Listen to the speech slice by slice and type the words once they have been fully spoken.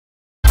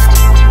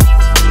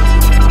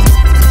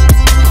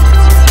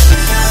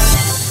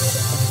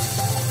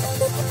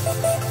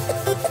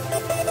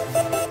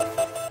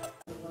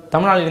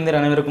தமிழ்நாட்டில் இருந்து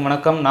அனைவருக்கும்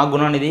வணக்கம். நான்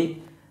குணாநிதி.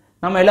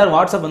 நம்ம எல்லாரும்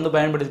வாட்ஸ்அப் வந்து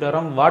பயன்படுத்திட்டு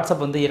வரோம்.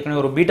 வாட்ஸ்அப் வந்து ஏற்கனவே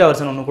ஒரு பீட்டா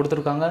வெர்ஷன் ஒன்று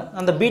கொடுத்துருக்காங்க.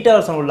 அந்த பீட்டா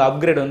வெர்ஷன் உள்ள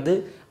அப்கிரேட் வந்து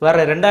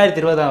வர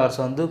 2020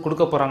 வருஷம் வந்து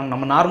கொடுக்க போகிறாங்க.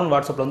 நம்ம நார்மல்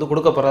வாட்ஸ்அப்பில் வந்து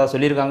கொடுக்க போகிறதா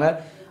சொல்லியிருக்காங்க.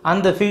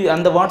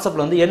 அந்த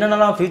வாட்ஸ்அப்பில் வந்து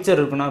என்னென்னலாம் ஃபீச்சர்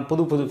இருக்குன்னா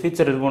புது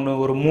ஃபீச்சர் இருக்குன்னு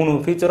ஒரு 3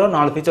 ஃபீச்சரோ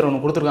 4 ஃபீச்சர்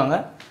ஒன்று கொடுத்துருக்காங்க.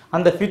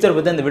 அந்த ஃபீச்சர்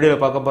பற்றி இந்த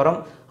வீடியோவில் பார்க்க போகிறோம்.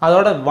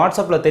 அதோட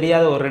வாட்ஸ்அப்பில்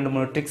தெரியாத ஒரு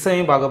 2-3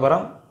 ட்ரிக்ஸையும் பார்க்க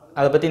போகிறோம்.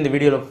 அதை பற்றி இந்த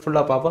வீடியோவில்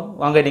ஃபுல்லாக பார்ப்போம்.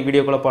 வாங்க இன்னைக்கு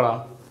வீடியோக்குள்ளே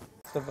போகலாம்.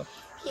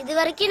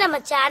 இதுவரைக்கும் நம்ம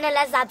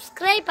சேனலை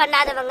சப்ஸ்கிரைப்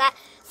பண்ணாதவங்க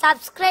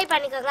சப்ஸ்கிரைப்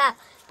பண்ணிக்கோங்க.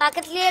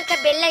 பக்கத்துலயே இருக்க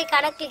பெல்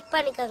ஐகானை கிளிக்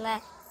பண்ணிக்கோங்க.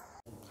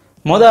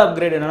 மொதல்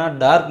அப்கிரேட் என்னன்னா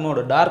டார்க்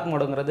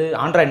மோடுங்கிறது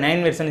ஆண்ட்ராய்டு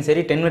 9 வெர்ஷனும்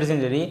சரி 10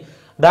 வெர்ஷனும் சரி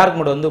டார்க்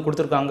மோடு வந்து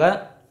கொடுத்துருக்காங்க.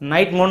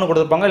 நைட் மோட்னு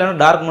கொடுத்துருப்பாங்க, இல்லைன்னா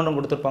டார்க் மோடும்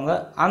கொடுத்துருப்பாங்க.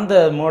 அந்த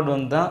மோடு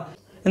வந்து தான்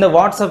இந்த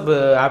வாட்ஸ்அப்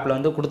ஆப்பில்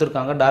வந்து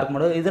கொடுத்துருக்காங்க டார்க்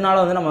மோடு. இதனால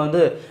வந்து நம்ம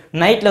வந்து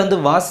நைட்டில் வந்து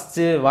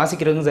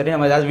வாசிக்கிறதுக்கும் சரி,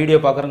 நம்ம ஏதாவது வீடியோ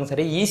பார்க்குறதுக்கும்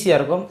சரி ஈஸியாக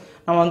இருக்கும்.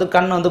 நம்ம வந்து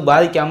கண்ணை வந்து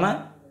பாதிக்காமல்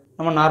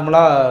நம்ம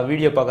நார்மலாக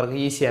வீடியோ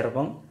பார்க்குறதுக்கு ஈஸியாக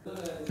இருக்கும்.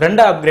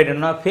 ரெண்டாவது அப்கிரேட்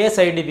என்னன்னா face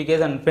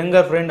identification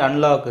finger print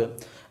unlock.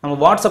 நம்ம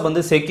வாட்ஸ்அப்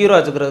வந்து செக்யூராக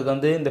வச்சுக்கிறதுக்கு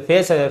வந்து இந்த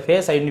ஃபேஸ்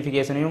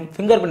ஐடென்டிஃபிகேஷனையும்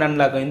ஃபிங்கர் பிரிண்ட்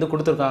அன்லாக் வந்து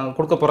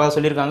கொடுக்க போகிறதா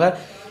சொல்லியிருக்காங்க.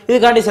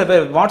 இதுக்காண்டி சில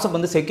பேர் வாட்ஸ்அப்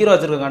வந்து செக்யூராக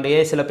வச்சுருக்காண்டியே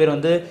சில பேர்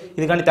வந்து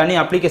இதுக்காண்டி தனி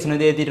அப்ளிகேஷன்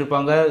வந்து ஏற்றிட்டு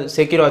இருப்பாங்க.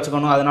 செக்யூராக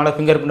வச்சுக்கணும், அதனால்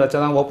ஃபிங்கர் பிரிண்ட்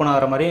வச்சா தான் ஓப்பன்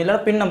ஆகிற மாதிரி, இல்லைனா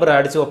பின் நம்பரை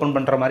அடித்து ஓப்பன்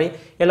பண்ணுற மாதிரி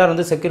எல்லோரும்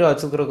வந்து செக்யூராக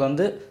வச்சுக்கிறதுக்கு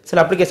வந்து சில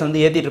அப்ளிகேஷன்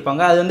வந்து ஏற்றிட்டு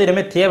இருப்பாங்க. அது வந்து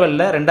இனிமேல்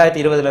தேவையில்லை.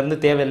 2020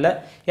 தேவையில்லை.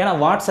 ஏன்னா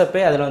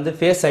வாட்ஸ்அப்பே அதில் வந்து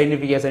ஃபேஸ்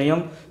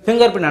ஐடென்டிஃபிகேஷனையும்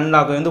ஃபிங்கர் பிரிண்ட்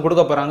அன்லாக் வந்து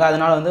கொடுக்க போகிறாங்க.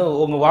 அதனால் வந்து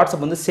உங்கள்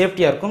வாட்ஸ்அப் வந்து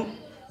சேஃப்டியாக இருக்கும்.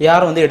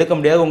 யாரும் வந்து எடுக்க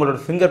முடியாது. உங்களோட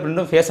ஃபிங்கர்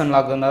பிரிண்ட்டும் ஃபேஸ்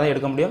அன்லாக் இருந்தால் தான்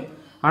எடுக்க முடியும்.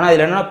 ஆனால்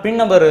இதில் என்னென்னா பின்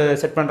நம்பர்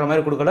செட் பண்ணுற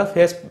மாதிரி கொடுக்கல,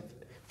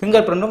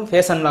 ஃபிங்கர் பிரிண்ட்டும்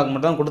ஃபேஸ் அன்லாக்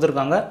மட்டும் தான்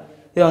கொடுத்துருக்காங்க.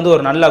 இது வந்து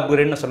ஒரு நல்ல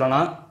அப்கிரேட்னு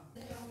சொல்லலாம்.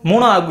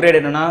 மூணாவது அப்கிரேட்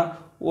என்னென்னா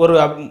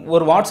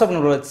ஒரு வாட்ஸ்அப்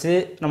நம்பர் வச்சு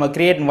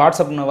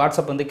நம்ம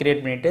வாட்ஸ்அப் வந்து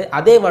கிரியேட் பண்ணிவிட்டு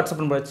அதே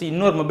வாட்ஸ்அப் நம்பர் வச்சு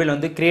இன்னொரு மொபைல்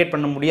வந்து கிரியேட்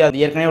பண்ண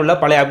முடியாது ஏற்கனவே உள்ள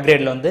பழைய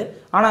அப்கிரேடில் வந்து.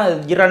 ஆனால்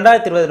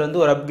 2020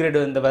 வந்து ஒரு அப்கிரேட்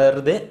வந்து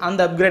வருது.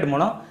 அந்த அப்கிரேட்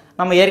மூலம்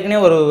நம்ம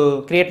ஏற்கனவே ஒரு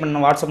கிரியேட் பண்ண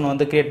வாட்ஸ்அப்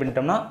வந்து கிரியேட்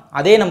பண்ணிட்டோம்னா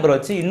அதே நம்பர்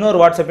வச்சு இன்னொரு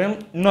வாட்ஸ்அப்பையும்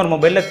இன்னொரு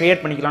மொபைலில்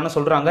கிரியேட் பண்ணிக்கலாம்னு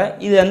சொல்கிறாங்க.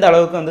 இது எந்த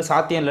அளவுக்கு வந்து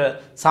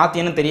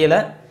சாத்தியம்னு தெரியலை.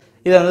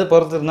 இதை வந்து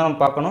பொறுத்து இருந்தால்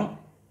நம்ம பார்க்கணும்.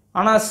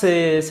 ஆனால்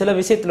சில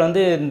விஷயத்தில்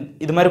வந்து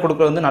இது மாதிரி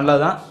கொடுக்குறது வந்து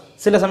நல்லது தான்.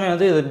 சில சமயம்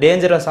வந்து இது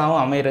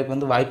டேஞ்சரஸாகவும் அமைகிறதுக்கு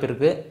வந்து வாய்ப்பு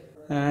இருக்குது.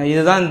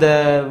 இதுதான் இந்த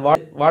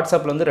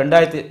வாட்ஸ்அப்பில் வந்து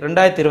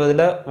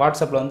 2020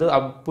 வாட்ஸ்அப்பில் வந்து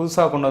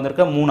புதுசாக கொண்டு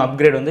வந்திருக்க 3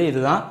 அப்கிரேட் வந்து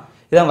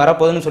இதான்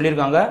வரப்போகுதுன்னு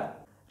சொல்லியிருக்காங்க.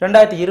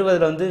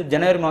 2020 வந்து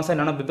ஜனவரி மாதம்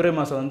இல்லைன்னா பிப்ரவரி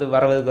மாதம் வந்து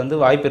வரதுக்கு வந்து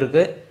வாய்ப்பு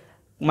இருக்குது.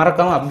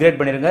 மறக்காமல் அப்கிரேட்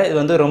பண்ணிடுங்க. இது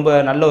வந்து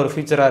ரொம்ப நல்ல ஒரு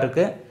ஃபீச்சராக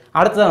இருக்குது.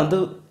 அடுத்ததான் வந்து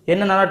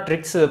என்னென்ன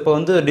ட்ரிக்ஸ், இப்போ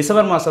வந்து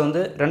டிசம்பர் மாதம்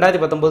வந்து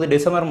 2019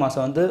 டிசம்பர்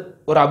மாதம் வந்து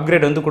ஒரு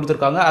அப்கிரேட் வந்து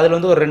கொடுத்துருக்காங்க. அதில்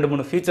வந்து ஒரு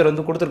 2-3 ஃபீச்சர்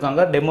வந்து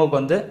கொடுத்துருக்காங்க டெமோவுக்கு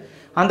வந்து.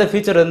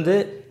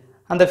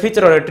 அந்த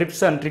ஃபீச்சரோட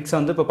டிப்ஸ் அண்ட் ட்ரிக்ஸ்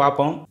வந்து இப்போ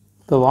பார்ப்போம்.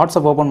 இப்போ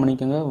வாட்ஸ்அப் ஓப்பன்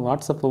பண்ணிக்கோங்க.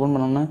 வாட்ஸ்அப் ஓப்பன்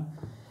பண்ணோன்னா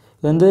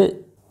இது வந்து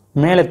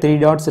மேலே 3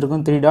 டாட்ஸ்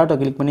இருக்கும். 3 டாட்டை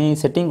கிளிக் பண்ணி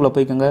செட்டிங்குள்ளே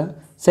போய்க்கோங்க.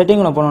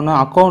 செட்டிங்குள்ளே போனோன்னா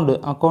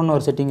அக்கௌண்ட்னு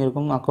ஒரு செட்டிங்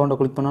இருக்கும். அக்கௌண்ட்டை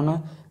கிளிக் பண்ணோன்னா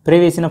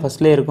ப்ரைவேசினா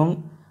ஃபஸ்ட்லேயே இருக்கும்.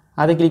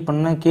 அதை கிளிக்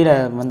பண்ணோன்னா கீழே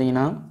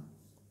வந்தீங்கன்னா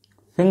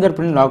ஃபிங்கர்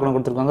பிரிண்ட் லாக்னு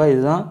கொடுத்துருக்காங்க.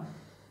 இதுதான்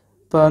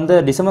இப்போ வந்து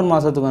டிசம்பர்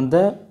மாதத்துக்கு வந்து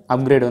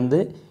அப்கிரேட் வந்து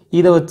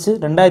இதை வச்சு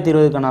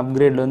 2020க்கான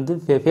அப்கிரேடில் வந்து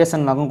ஃபேஸ்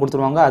அன்லாக்கும்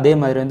கொடுத்துருவாங்க. அதே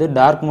மாதிரி வந்து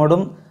டார்க்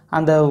மோடும்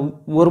அந்த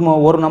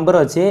ஒரு நம்பரை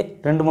வச்சு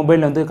 2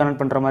 மொபைலில் வந்து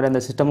கனெக்ட் பண்ணுற மாதிரி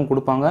அந்த சிஸ்டமும்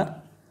கொடுப்பாங்க.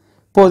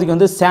 இப்போதைக்கு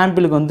வந்து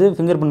சாம்பிளுக்கு வந்து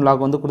ஃபிங்கர் பிரிண்ட்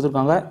லாக் வந்து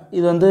கொடுத்துருக்காங்க.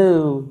 இது வந்து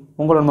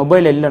உங்களோட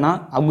மொபைலில் இல்லைனா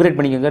அப்கிரேட்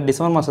பண்ணிக்கோங்க.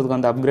 டிசம்பர் மாதத்துக்கு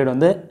அந்த அப்கிரேட்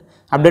வந்து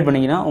அப்டேட்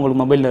பண்ணிங்கன்னா உங்களுக்கு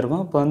மொபைலில்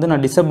இருக்கும். இப்போ வந்து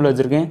நான் டிசபிள்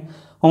வச்சுருக்கேன்.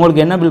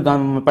 உங்களுக்கு என்ன பில்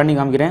பண்ணி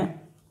காமிக்கிறேன்.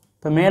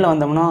 இப்போ மேலே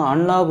வந்தோம்னா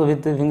அன்லாக்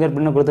வித் ஃபிங்கர்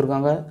பிரிண்ட்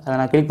கொடுத்துருக்காங்க. அதை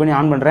நான் கிளிக் பண்ணி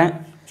ஆன் பண்ணுறேன்.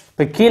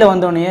 இப்போ கீழே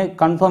வந்தோடனே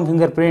confirm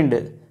finger print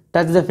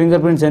touch the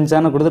finger print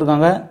சென்சார்னு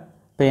கொடுத்துருக்காங்க.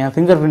 இப்போ என்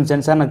ஃபிங்கர் பிரிண்ட்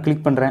சென்சார் நான்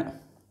கிளிக் பண்ணுறேன்.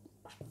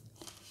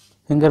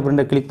 ஃபிங்கர்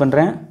பிரிண்ட்டை கிளிக்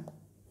பண்ணுறேன்.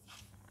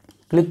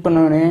 கிளிக்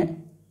பண்ணோடனே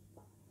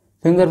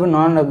ஃபிங்கர் பிரிண்ட்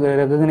நான்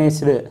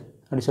ரெகக்னைஸ்டு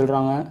அப்படி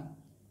சொல்கிறாங்க.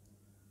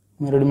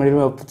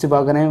 மறுபடியும் வச்சு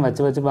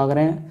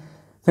பார்க்குறேன்.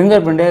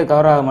 ஃபிங்கர் பிரிண்ட்டே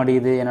கவர் ஆக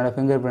மாட்டேங்குது என்னோடய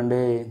ஃபிங்கர்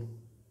பிரிண்ட்டு.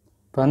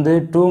 இப்போ வந்து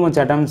too much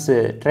அட்டம்ப்ஸ்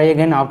try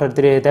again after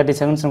 30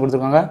 செகண்ட்ஸ்னு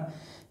கொடுத்துருக்காங்க.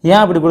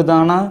 ஏன் அப்படி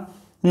கொடுத்தாங்கன்னா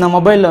இந்த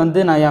மொபைலில் வந்து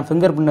நான் என்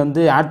ஃபிங்கர் பிரிண்ட்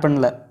வந்து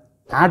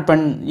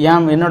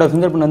என்னோடய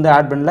ஃபிங்கர் பிரிண்ட் வந்து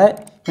ஆட் பண்ணல.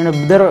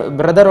 என்னோடய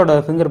பிரதரோட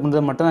ஃபிங்கர்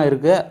பிரிண்ட் மட்டும்தான்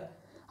இருக்குது.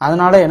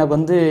 அதனால் எனக்கு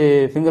வந்து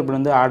ஃபிங்கர்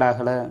பிரிண்ட் வந்து ஆட்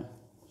ஆகலை.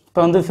 இப்போ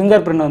வந்து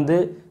ஃபிங்கர் பிரிண்ட் வந்து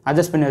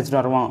அட்ஜஸ்ட் பண்ணி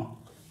வச்சுட்டு வருவோம்.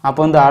 அப்போ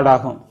வந்து ஆட்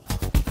ஆகும்.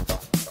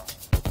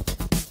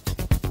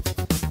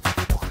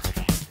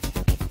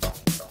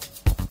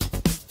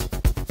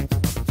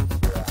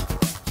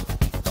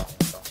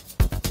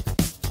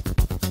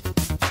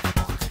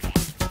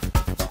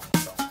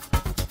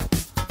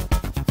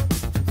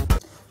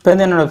 இப்போ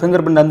வந்து என்னோடய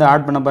ஃபிங்கர் பிரிண்ட் வந்து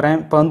ஆட் பண்ண போகிறேன்.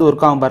 இப்போ வந்து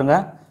ஒர்க் ஆகும்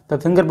பாருங்கள். இப்போ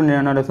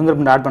என்னோடய ஃபிங்கர்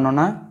பிரிண்ட் ஆட்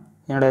பண்ணோன்னா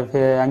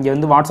அங்கே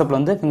வந்து வாட்ஸ்அப்பில்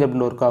வந்து ஃபிங்கர்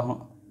பிரிண்ட் ஒர்க் ஆகும்.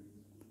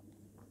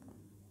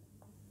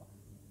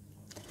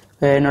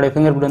 இப்போ என்னோடய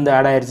ஃபிங்கர் பிரிண்ட் வந்து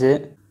ஆட் ஆயிடுச்சு.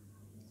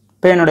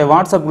 இப்போ என்னுடைய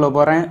வாட்ஸ்அப்பில்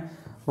போகிறேன்.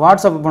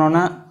 வாட்ஸ்அப்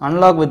போனோன்னா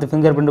அன்லாக் வித்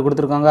ஃபிங்கர் பிரிண்ட்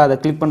கொடுத்துருக்காங்க. அதை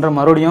கிளிக் பண்ணுற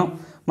மறுபடியும்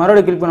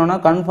கிளிக் பண்ணோன்னா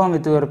கன்ஃபார்ம்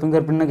வித் ஒரு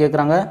ஃபிங்கர் பிரிண்ட்னு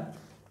கேட்குறாங்க.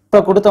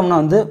 இப்போ கொடுத்தோம்னா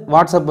வந்து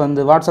வாட்ஸ்அப்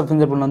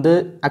ஃபிங்கர் பிரிண்ட் வந்து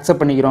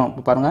அக்செப்ட் பண்ணிக்கிறோம்.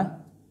 இப்போ பாருங்கள்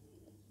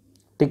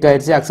டிக்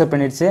ஆகிடுச்சு, அக்செப்ட்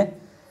பண்ணிடுச்சு.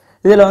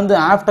 இதில் வந்து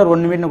ஆஃப்டர்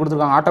 1 நிமிட்னு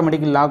கொடுத்துருக்காங்க.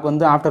 ஆட்டோமேட்டிக் லாக்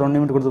வந்து ஆஃப்டர் 1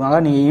 நிமிட் கொடுத்துருக்காங்க.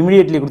 நீங்கள்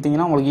இமீடியட்லி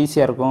கொடுத்தீங்கன்னா உங்களுக்கு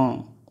ஈஸியாக இருக்கும்.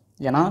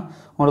 ஏன்னா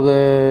உங்களுக்கு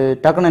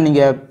டக்குன்னு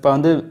நீங்கள் இப்போ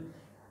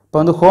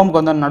வந்து ஹோமுக்கு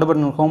வந்து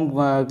நடுபட்டன் ஹோம்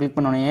கிளிக்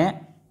பண்ணோடனே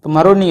இப்போ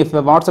மறுபடியும் நீங்கள்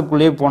இப்போ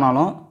வாட்ஸ்அப்புக்குள்ளேயே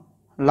போனாலும்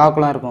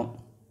லாக்லாம் இருக்கும்.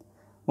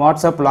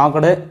 WhatsApp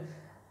locked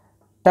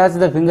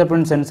touch the finger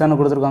print சென்சார்னு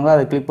கொடுத்துருக்காங்க.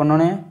 அதை கிளிக்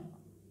பண்ணோன்னே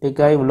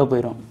டிக் ஆகி உள்ளே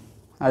போயிடும்.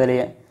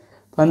 அதிலேயே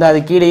இப்போ வந்து அது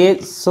கீழேயே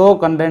ஷோ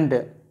கண்டென்ட்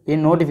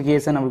இன்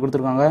நோட்டிஃபிகேஷன் அப்படி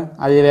கொடுத்துருக்காங்க.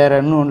 அது வேறு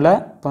இன்னும் இல்லை.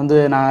 இப்போ வந்து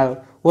நான்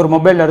ஒரு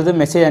மொபைலில் இருந்து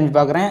மெசேஜ் அனுப்பி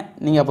பார்க்குறேன்.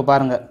 நீங்கள் அப்போ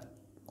பாருங்கள்.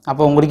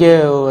 அப்போ உங்களுக்கே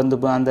வந்து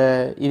அந்த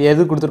இது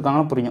எது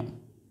கொடுத்துருக்காங்கன்னு புரியும்.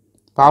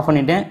 இப்போ ஆஃப்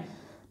பண்ணிவிட்டேன்.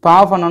 இப்போ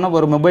ஆஃப் பண்ணோன்னா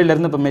ஒரு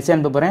மொபைல்லேருந்து இப்போ மெசேஜ்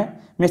அனுப்ப போகிறேன்.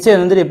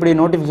 மெசேஜ் வந்து எப்படி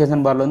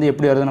நோட்டிஃபிகேஷன் பாரில் வந்து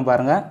எப்படி வருதுன்னு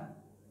பாருங்கள்.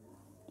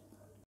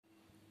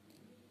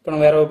 இப்போ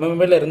நான் வேறு ஒரு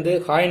மொபைலில் இருந்து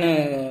ஹாய்னு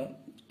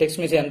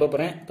டெக்ஸ்ட் மெசேஜ் அனுப்ப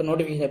போகிறேன். இப்போ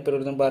நோட்டிஃபிகேஷன் எப்படி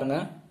வருதுன்னு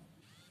பாருங்கள்.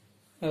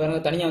 வேறு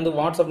தனியாக வந்து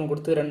வாட்ஸ்அப்னு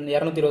கொடுத்து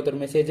 221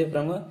 மெசேஜ்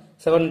அப்புறம்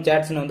 7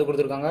 சேட்ஸ்னு வந்து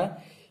கொடுத்துருக்காங்க.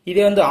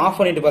 இதே வந்து ஆஃப்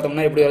பண்ணிட்டு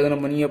பார்த்தோம்னா எப்படி வருதுன்னு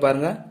நம்ம நீங்கள்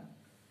பாருங்கள்.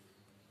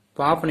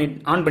 இப்போ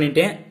ஆன்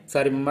பண்ணிட்டேன்.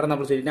 சாரி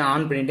மறந்தாப்புல சொல்லிட்டேன்.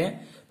 ஆன் பண்ணிட்டேன்.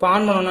 இப்போ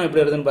ஆன் பண்ணோன்னா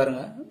எப்படி வருதுன்னு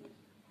பாருங்கள்.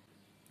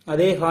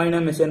 அதே ஹாய்னா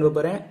மெசேஜ் அனுப்ப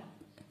போகிறேன்.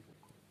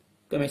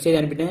 இப்போ மெசேஜ்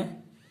அனுப்பிட்டேன்.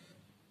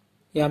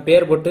 என்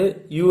பேர் போட்டு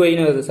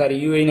யூஐன்னு வருது. சாரி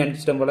யூஐன்னு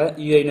அனுப்பிச்சிட்டேன் போல்.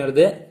 யூஐன்னு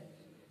வருது.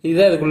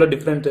 இதுதான் இதுக்குள்ள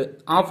டிஃப்ரெண்ட்டு.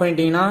 ஆஃப்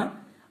பண்ணிட்டீங்கன்னா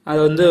அது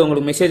வந்து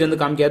உங்களுக்கு மெசேஜ்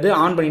வந்து காமிக்காது.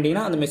 ஆன்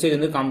பண்ணிட்டீங்கன்னா அந்த மெசேஜ்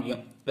வந்து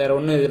காமிக்கும். வேறு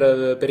ஒன்றும்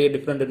இதில் பெரிய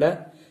டிஃப்ரெண்ட் இல்லை.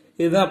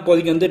 இதுதான்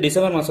அப்போதைக்கு வந்து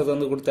டிசம்பர் மாதத்தை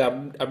வந்து கொடுத்த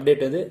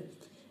அப்டேட். இது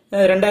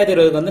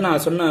 2020 வந்து நான்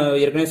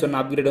ஏற்கனவே சொன்ன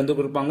அப்கிரேட் வந்து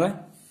கொடுப்பாங்க.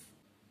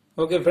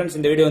 ஓகே ஃப்ரெண்ட்ஸ்,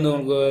 இந்த வீடியோ வந்து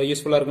உங்களுக்கு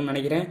யூஸ்ஃபுல்லாக இருக்கும்னு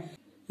நினைக்கிறேன்.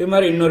 இது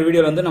மாதிரி இன்னொரு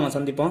வீடியோவில் வந்து நம்ம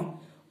சந்திப்போம்.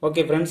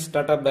 Okay friends,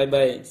 tata bye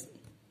by.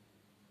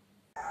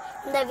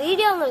 இந்த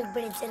வீடியோ உங்களுக்கு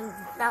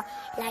பிடிச்சிருந்துச்சுன்னா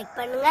லைக்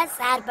பண்ணுங்க,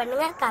 ஷேர்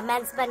பண்ணுங்க,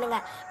 கமெண்ட்ஸ் பண்ணுங்க.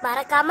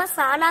 மறக்காம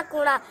சானா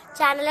கூனா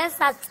சேனலை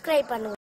சப்ஸ்கிரைப் பண்ணுங்க.